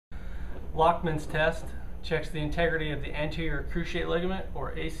Lachman's test checks the integrity of the anterior cruciate ligament,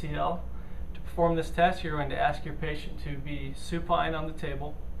 or ACL. To perform this test, you're going to ask your patient to be supine on the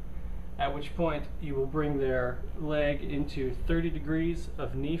table, at which point you will bring their leg into 30 degrees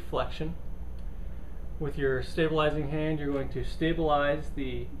of knee flexion. With your stabilizing hand, you're going to stabilize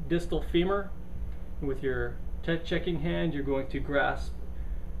the distal femur. With your checking hand, you're going to grasp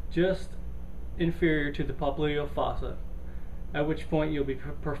just inferior to the popliteal fossa, at which point you'll be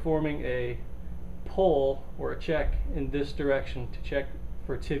performing a pull or a check in this direction to check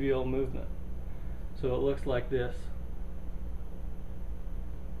for tibial movement. So it looks like this.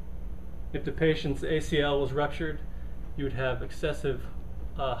 If the patient's ACL was ruptured, you would have excessive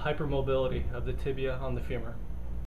hypermobility of the tibia on the femur.